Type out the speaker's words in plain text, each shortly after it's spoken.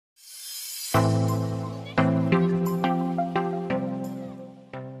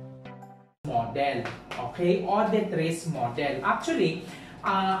Okay, audit risk model. Actually,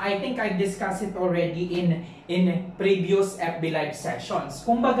 I think I discussed it already in previous FB Live sessions.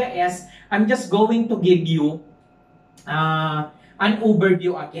 Kumbaga I'm just going to give you an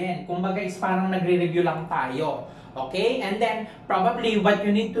overview again. Kumbaga parang nagre-review lang tayo. Okay? And then, probably what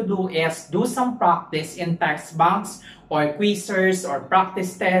you need to do is do some practice in text banks or quizzers or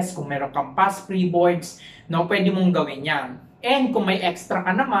practice tests. Kung meron kang past pre-boards, no, pwede mong gawin yan. And kung may extra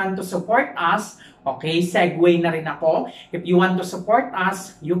ka naman to support us, okay, segue na rin ako. If you want to support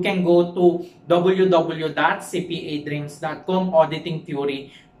us, you can go to www.cpadreams.com Auditing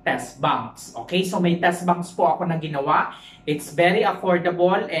Theory Test Banks. Okay, so may test banks po ako na ginawa. It's very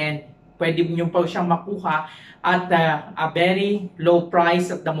affordable and pwede nyo po siyang makuha at a very low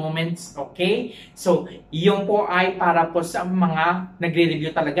price at the moment. Okay, so yung po ay para po sa mga nagre-review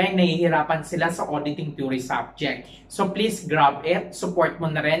talaga ay nahihirapan sila sa auditing theory subject. So please grab it, support mo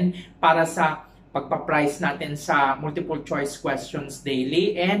na rin para sa pagpa-price natin sa multiple choice questions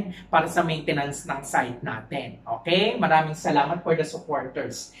daily and para sa maintenance ng site natin. Okay? Maraming salamat for the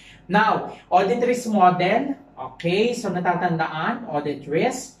supporters. Now, audit risk model. Okay, so natatandaan, audit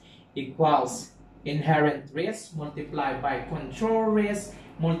risk equals inherent risk multiplied by control risk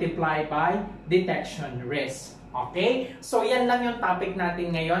multiplied by detection risk. Okay? So, yan lang yung topic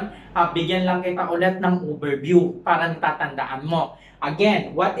natin ngayon. Bigyan lang kita ulit ng overview para natatandaan mo.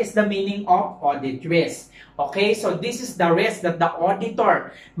 Again, what is the meaning of audit risk? Okay, so this is the risk that the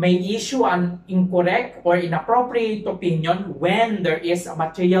auditor may issue an incorrect or inappropriate opinion when there is a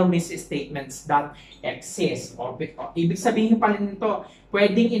material misstatements that exist. Ibig sabihin pala nito,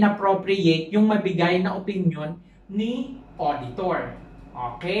 pwedeng inappropriate yung mabigay na opinion ni auditor.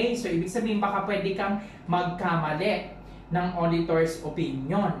 Okay, so ibig sabihin baka pwede kang magkamali ng auditor's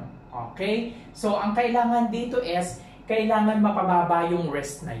opinion. Okay, so ang kailangan dito is kailangan mapababa yung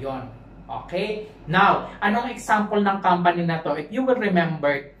risk na yon. Okay? Now, anong example ng company na to? If you will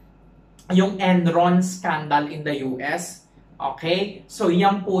remember, yung Enron scandal in the US. Okay? So,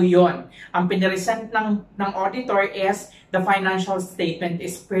 yan po yun. Ang piniresent ng auditor is the financial statement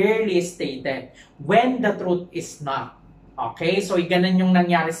is fairly stated when the truth is not. Okay? So, ganun yung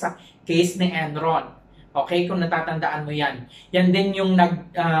nangyari sa case ni Enron. Okay? Kung natatandaan mo yan. Yan din yung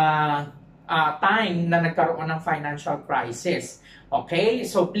time na nagkaroon ng financial crisis. Okay?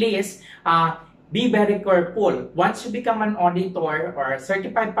 So please, be very careful. Once you become an auditor or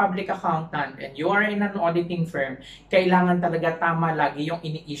certified public accountant and you are in an auditing firm, kailangan talaga tama lagi yung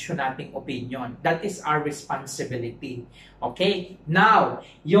ini-issue nating opinion. That is our responsibility. Okay? Now,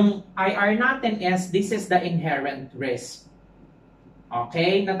 yung IR natin this is the inherent risk.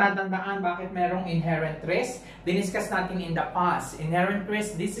 Okay, natatandaan bakit merong inherent risk? Diniscuss natin in the past. Inherent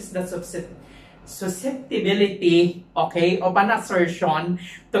risk, this is the susceptibility, okay, of an assertion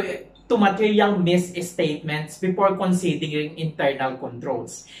to material misstatements before considering internal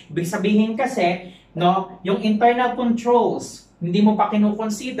controls. Ibig sabihin kasi, no, yung internal controls, hindi mo pa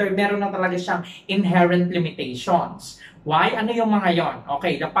kinukonsider, meron na talaga siyang inherent limitations. Why? Ano yung mga yon?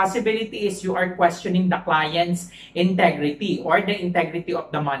 Okay, the possibility is you are questioning the client's integrity or the integrity of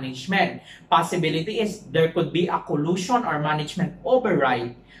the management. Possibility is there could be a collusion or management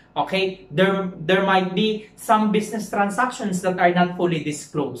override. Okay, there might be some business transactions that are not fully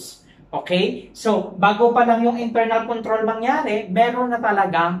disclosed. Okay, so bago pa lang yung internal control mangyari, meron na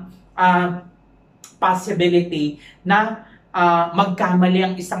talagang possibility na magkamali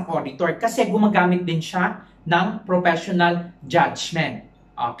ang isang auditor kasi gumagamit din siya ng professional judgment.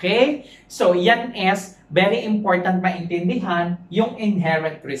 Okay? So, yan is very important maintindihan yung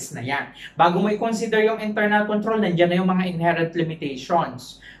inherent risk na yan. Bago mo i-consider yung internal control, nandiyan na yung mga inherent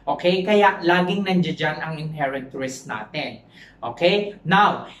limitations. Okay? Kaya, laging nandiyan dyan ang inherent risk natin. Okay?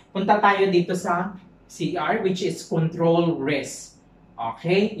 Now, punta tayo dito sa CR, which is control risk.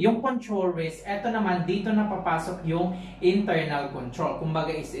 Okay? Yung control risk, eto naman, dito na papasok yung internal control.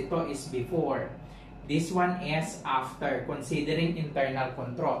 Kumbaga, ito is before. This one is after, considering internal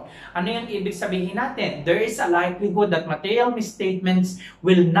control. Ano yung ibig sabihin natin? There is a likelihood that material misstatements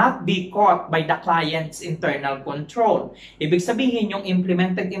will not be caught by the client's internal control. Ibig sabihin, yung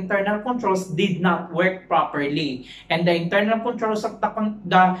implemented internal controls did not work properly. And the internal controls of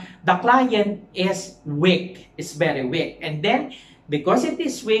the client is weak, is very weak. And then, because it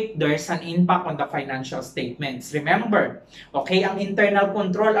is weak, there's an impact on the financial statements. Remember, okay, ang internal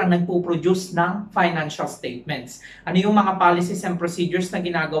control ang nagpo-produce ng financial statements. Ano yung mga policies and procedures na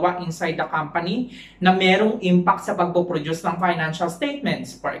ginagawa inside the company na merong impact sa pagpo-produce ng financial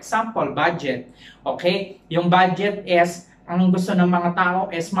statements? For example, budget. Okay, yung budget is, ang gusto ng mga tao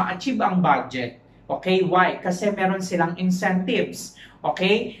is ma-achieve ang budget. Okay, why? Kasi meron silang incentives.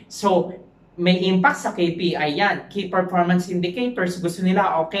 Okay, so may impact sa KPI yan. Key Performance Indicators, gusto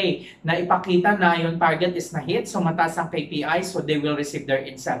nila, okay, na ipakita na yung target is na-hit, so mataas ang KPI, so they will receive their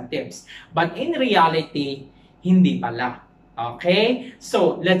incentives. But in reality, hindi pala. Okay?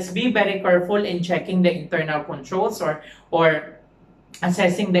 So, let's be very careful in checking the internal controls or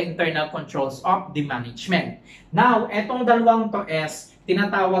assessing the internal controls of the management. Now, etong dalawang to is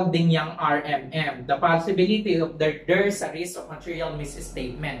tinatawag din yung RMM, the possibility of there's a risk of material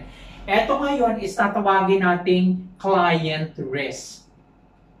misstatement. Ito ngayon is tatawagin nating client risk.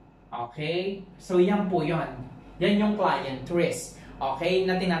 Okay? So, yan po yun. Yan yung client risk. Okay?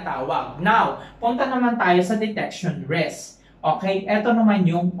 Na tinatawag. Now, punta naman tayo sa detection risk. Okay? Ito naman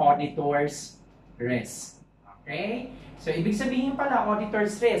yung auditor's risk. Okay? So, ibig sabihin pala,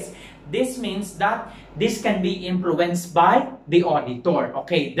 auditor's risk. This means that this can be influenced by the auditor.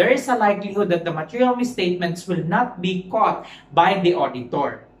 Okay? There is a likelihood that the material misstatements will not be caught by the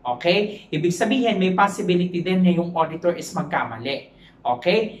auditor. Okay? Ibig sabihin, may possibility din na yung auditor is magkamali.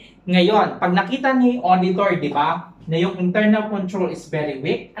 Okay? Ngayon, pag nakita ni auditor, di ba, na yung internal control is very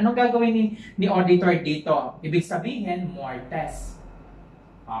weak, anong gagawin ni auditor dito? Ibig sabihin, more tests.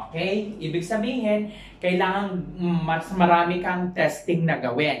 Okay? Ibig sabihin, kailangan mas marami kang testing na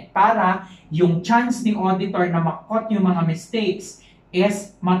gawin para yung chance ni auditor na makot yung mga mistakes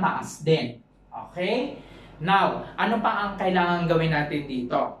is mataas din. Okay? Now, ano pa ang kailangan gawin natin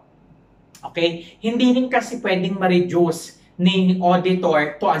dito? Okay? Hindi rin kasi pwedeng ma-reduce ni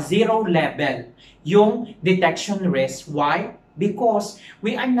auditor to a zero level yung detection risk. Why? Because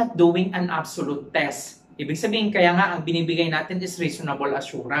we are not doing an absolute test. Ibig sabihin, kaya nga ang binibigay natin is reasonable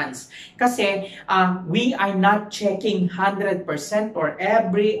assurance. Kasi we are not checking 100% or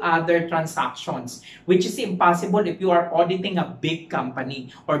every other transactions, which is impossible if you are auditing a big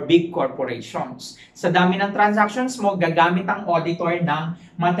company or big corporations. Sa dami ng transactions mo, gagamit ang auditor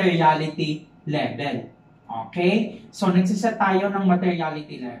ng materiality level. Okay? So, nagsiset tayo ng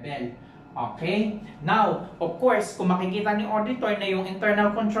materiality level. Okay? Now, of course, kung makikita ni auditor na yung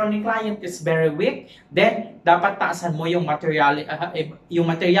internal control ni client is very weak, then dapat taasan mo yung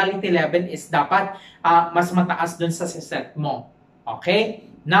materiality level is dapat mas mataas dun sa set mo.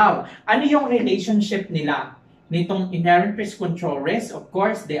 Okay? Now, ano yung relationship nila nitong inherent risk control risk? Of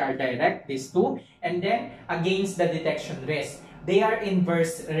course, they are direct, these two. And then, against the detection risk. They are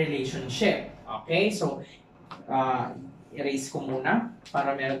inverse relationship. Okay? So, erase ko muna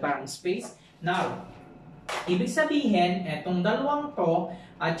para meron tayong space. Now, ibig sabihin, etong dalawang to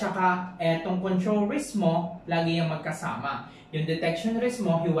at saka etong control risk mo, lagi yung magkasama. Yung detection risk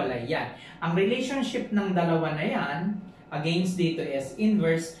mo, hiwalay yan. Ang relationship ng dalawa na yan against dito is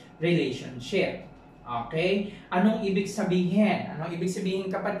inverse relationship. Okay? Anong ibig sabihin? Anong ibig sabihin,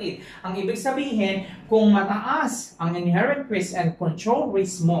 kapatid? Ang ibig sabihin, kung mataas ang inherent risk and control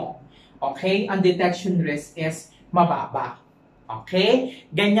risk mo, okay, ang detection risk is mababa. Okay?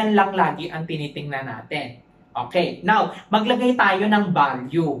 Ganyan lang lagi ang tinitingnan natin. Okay? Now, maglagay tayo ng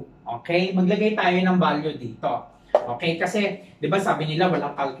value. Okay? Maglagay tayo ng value dito. Okay? Kasi, di ba sabi nila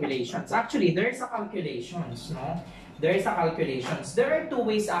walang calculations. Actually, there's a calculations, no? There's a calculations. There are two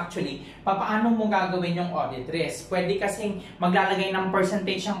ways actually paano mo gagawin yung audit risk. Pwede kasing maglalagay ng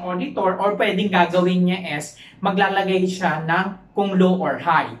percentage ang auditor or pwedeng gagawin niya is maglalagay siya ng kung low or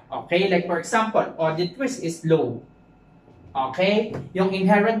high. Okay? Like for example, audit risk is low. Okay? Yung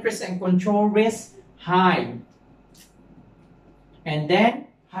inherent risk and control risk, high. And then,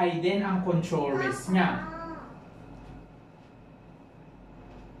 high din ang control risk niya.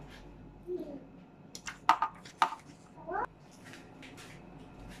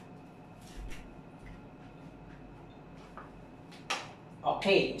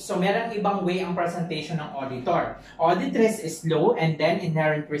 Okay, so meron ibang way ang presentation ng auditor. Audit risk is low and then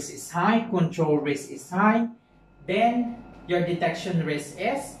inherent risk is high, control risk is high, then your detection risk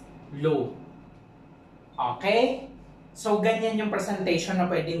is low. Okay? So, ganyan yung presentation na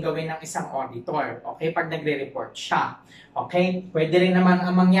pwedeng gawin ng isang auditor. Okay? Pag nagre-report siya. Okay? Pwede rin naman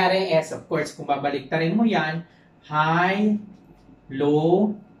ang mangyari is, of course, kung babaliktarin mo yan, high,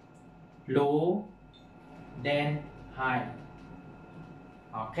 low, low, then high.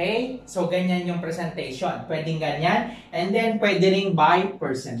 Okay? So, ganyan yung presentation. Pwedeng ganyan. And then, pwede rin by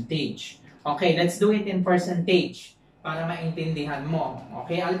percentage. Okay, let's do it in percentage para maintindihan mo.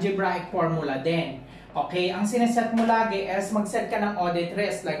 Okay, algebraic formula din. Okay, ang sineset mo lagi is mag-set ka ng audit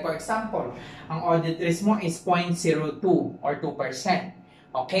risk. Like for example, ang audit risk mo is 0.02 or 2%.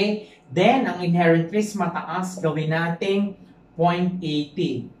 Okay? Then, ang inherent risk mataas, gawin nating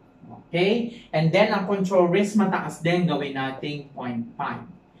 0.80. Okay? And then, ang control risk mataas din, gawin nating 0.5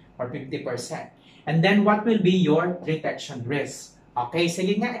 or 50%. And then, what will be your detection risk? Okay,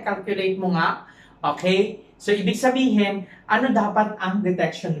 sige nga, i-calculate mo nga. Okay? So, ibig sabihin, ano dapat ang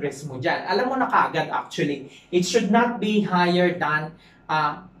detection risk mo dyan? Alam mo na kaagad actually, it should not be higher than,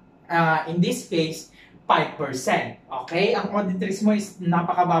 in this case, 5%. Okay? Ang audit risk mo is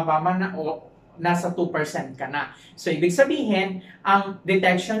napakababa man na o nasa 2% ka na. So, ibig sabihin, ang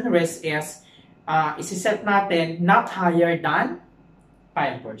detection risk is, isi-set natin not higher than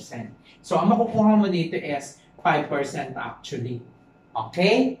 5%. So, ang makukuha mo dito is 5% actually.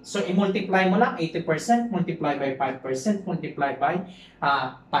 Okay? So, i-multiply mo lang 80%, multiply by 5%, multiply by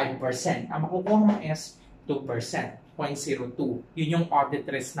 5%. Ang makukuha mo is 2%, 0.02. Yun yung audit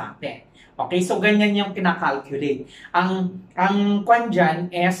risk natin. Okay? So, ganyan yung kinakalculate. Ang kwan dyan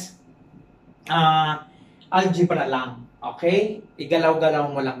is algebra lang. Okay?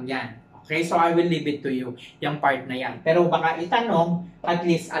 Igalaw-galaw mo lang yan. Okay? So, I will leave it to you, yung part na yan. Pero baka itanong, at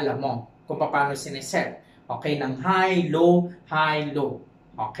least alam mo kung paano sineset. Okay, ng high, low, high, low.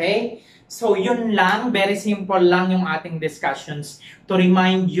 Okay? So, yun lang. Very simple lang yung ating discussions to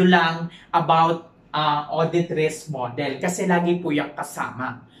remind you lang about audit risk model. Kasi lagi po yung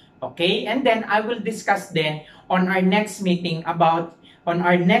kasama. Okay? And then, I will discuss then on our next meeting about, on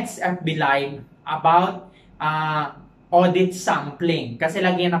our next FB Live about audit sampling. Kasi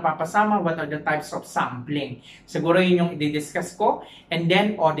lagi yung napapasama, what are the types of sampling. Siguro yun yung i-discuss ko. And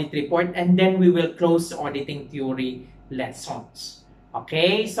then, audit report. And then, we will close auditing theory lessons.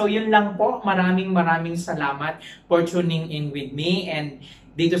 Okay? So, yun lang po. Maraming salamat for tuning in with me. And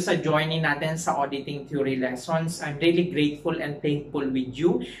dito sa joining natin sa auditing theory lessons, I'm really grateful and thankful with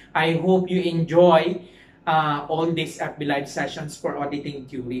you. I hope you enjoy all these FB Live sessions for auditing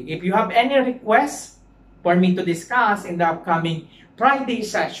theory. If you have any requests for me to discuss in the upcoming Friday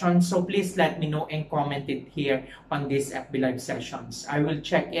session, so please let me know and comment it here on these FB Live sessions. I will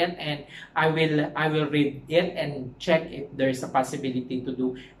check it and I will read it and check if there's a possibility to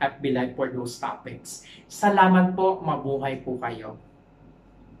do FB Live for those topics. Salamat po, mabuhay po kayo.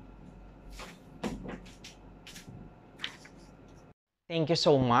 Thank you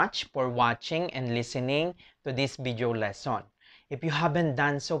so much for watching and listening to this video lesson. If you haven't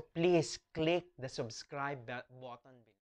done so, please click the subscribe button.